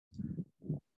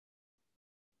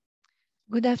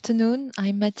Good afternoon.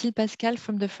 I'm Mathilde Pascal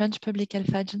from the French Public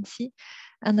Health Agency,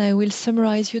 and I will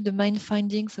summarize you the main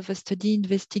findings of a study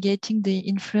investigating the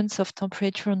influence of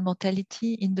temperature on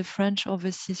mortality in the French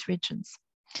overseas regions.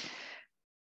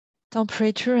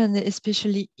 Temperature, and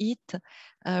especially heat,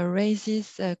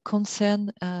 raises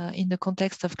concern in the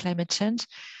context of climate change,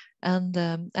 and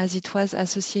as it was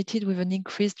associated with an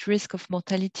increased risk of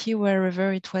mortality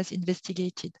wherever it was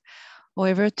investigated.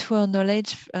 However, to our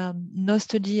knowledge, no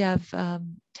study have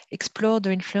explored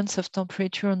the influence of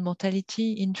temperature on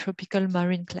mortality in tropical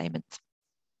marine climates.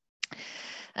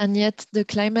 And yet the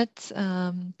climate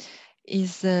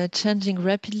is changing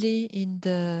rapidly in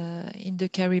the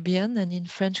Caribbean and in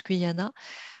French Guiana,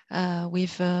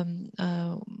 with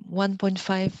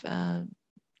 1.5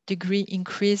 degree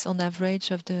increase on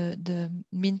average of the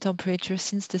mean temperature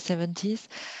since the 70s,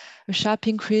 a sharp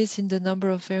increase in the number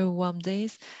of very warm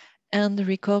days, and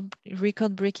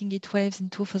record-breaking heat waves in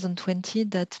 2020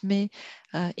 that may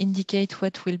indicate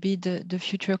what will be the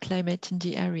future climate in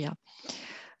the area.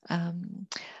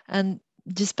 And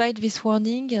despite this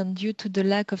warning, and due to the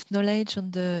lack of knowledge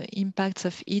on the impacts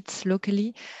of heat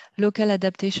locally, local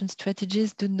adaptation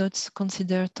strategies do not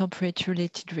consider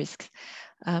temperature-related risks.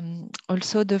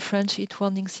 Also, the French heat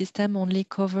warning system only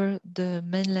covers the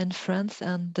mainland France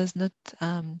and does not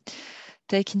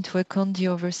take into account the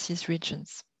overseas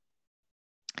regions.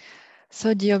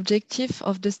 So the objective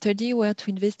of the study were to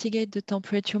investigate the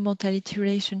temperature-mortality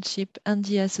relationship and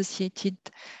the associated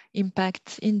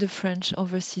impacts in the French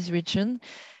overseas region,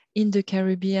 in the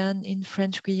Caribbean, in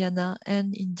French Guiana,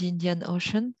 and in the Indian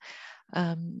Ocean,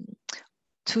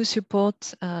 to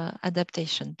support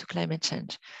adaptation to climate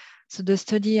change. So the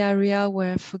study area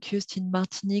were focused in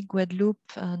Martinique,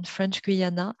 Guadeloupe, and French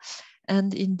Guiana,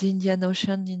 and in the Indian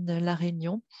Ocean in La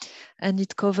Réunion, and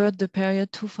it covered the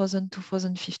period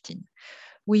 2000-2015.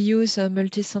 We use a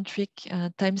multicentric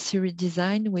time series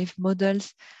design with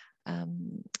models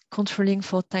controlling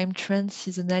for time trends,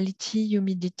 seasonality,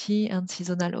 humidity, and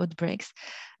seasonal outbreaks.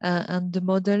 And the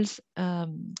models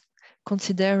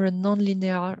consider a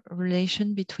non-linear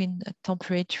relation between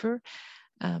temperature,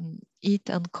 heat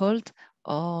and cold,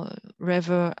 or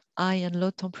rather high and low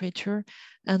temperature,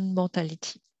 and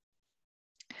mortality.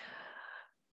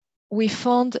 We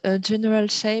found a general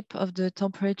shape of the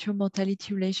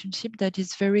temperature-mortality relationship that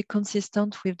is very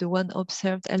consistent with the one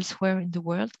observed elsewhere in the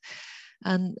world,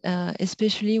 and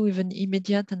especially with an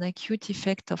immediate and acute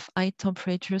effect of high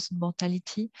temperatures and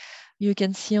mortality. You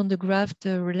can see on the graph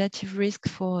the relative risk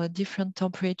for a different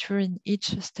temperature in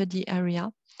each study area,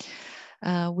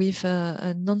 with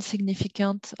a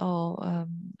non-significant or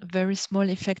very small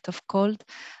effect of cold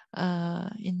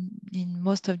in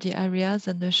most of the areas,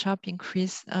 and a sharp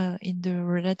increase in the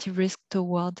relative risk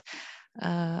toward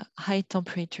high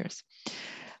temperatures.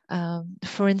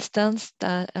 For instance,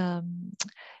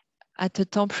 at a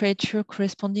temperature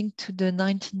corresponding to the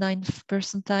 99th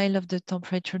percentile of the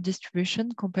temperature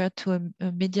distribution compared to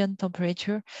a median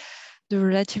temperature, the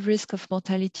relative risk of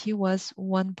mortality was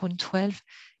 1.12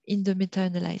 in the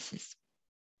meta-analysis.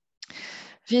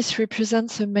 This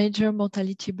represents a major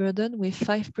mortality burden, with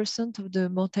 5% of the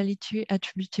mortality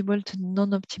attributable to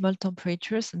non-optimal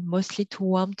temperatures, and mostly to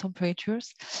warm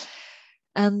temperatures,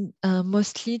 and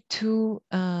mostly to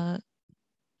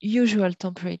usual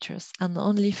temperatures, and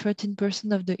only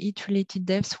 13% of the heat-related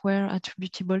deaths were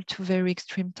attributable to very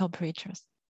extreme temperatures.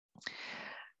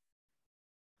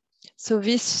 So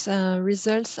these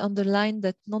results underline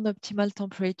that non-optimal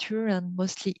temperature and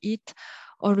mostly heat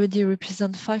already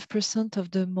represent 5%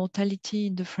 of the mortality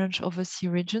in the French overseas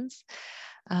regions.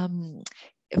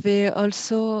 They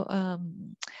also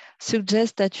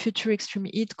suggest that future extreme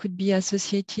heat could be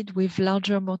associated with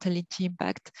larger mortality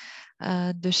impact.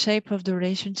 The shape of the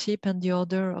relationship and the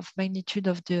order of magnitude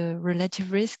of the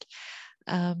relative risk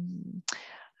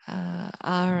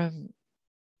are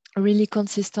really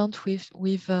consistent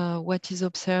with what is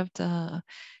observed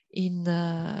in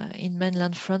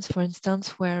mainland France, for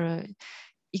instance, where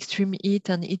extreme heat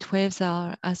and heat waves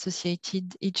are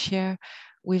associated each year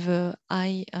with a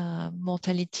high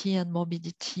mortality and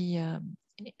morbidity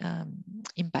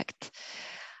impact.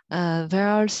 There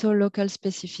are also local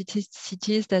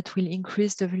specificities that will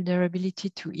increase the vulnerability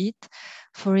to heat.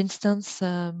 For instance,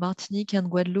 Martinique and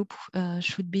Guadeloupe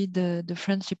should be the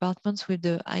French departments with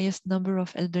the highest number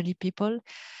of elderly people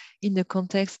in the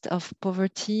context of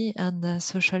poverty and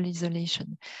social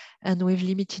isolation, and with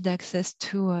limited access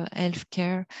to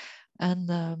healthcare and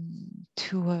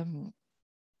to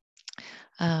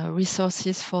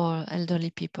resources for elderly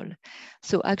people.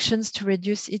 So actions to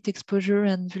reduce heat exposure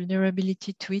and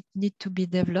vulnerability to it need to be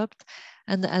developed,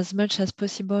 and as much as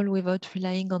possible without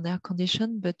relying on air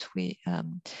condition, but we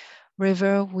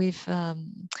rather with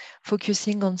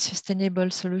focusing on sustainable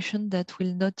solutions that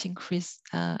will not increase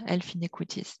health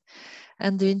inequities.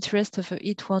 And the interest of a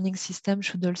heat warning system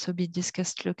should also be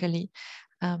discussed locally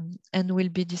and will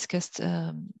be discussed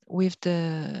with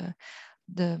the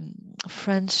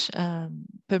French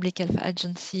Public Health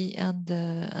Agency and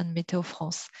Météo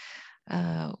France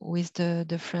with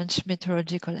the French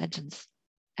Meteorological Agency.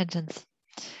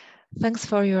 Thanks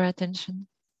for your attention.